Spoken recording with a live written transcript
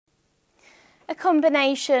A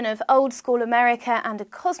combination of old-school America and a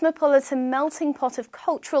cosmopolitan melting pot of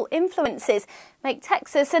cultural influences make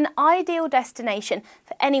Texas an ideal destination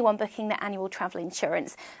for anyone booking their annual travel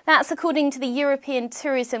insurance. That's according to the European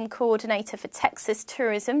Tourism Coordinator for Texas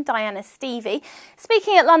Tourism, Diana Stevie.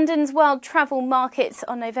 Speaking at London's World Travel Markets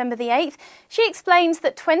on November the 8th, she explains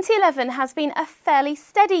that 2011 has been a fairly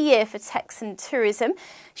steady year for Texan tourism.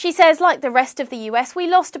 She says, like the rest of the US, we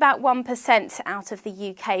lost about 1% out of the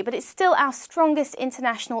UK, but it's still our strongest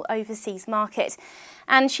international overseas market.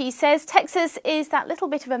 And she says Texas is that little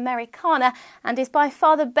bit of Americana and is by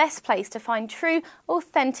far the best place to find true,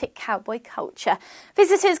 authentic cowboy culture.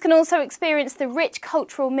 Visitors can also experience the rich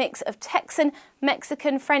cultural mix of Texan,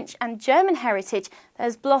 Mexican, French and German heritage that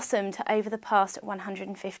has blossomed over the past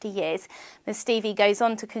 150 years. Ms. Stevie goes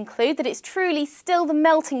on to conclude that it's truly still the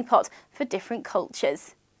melting pot for different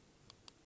cultures.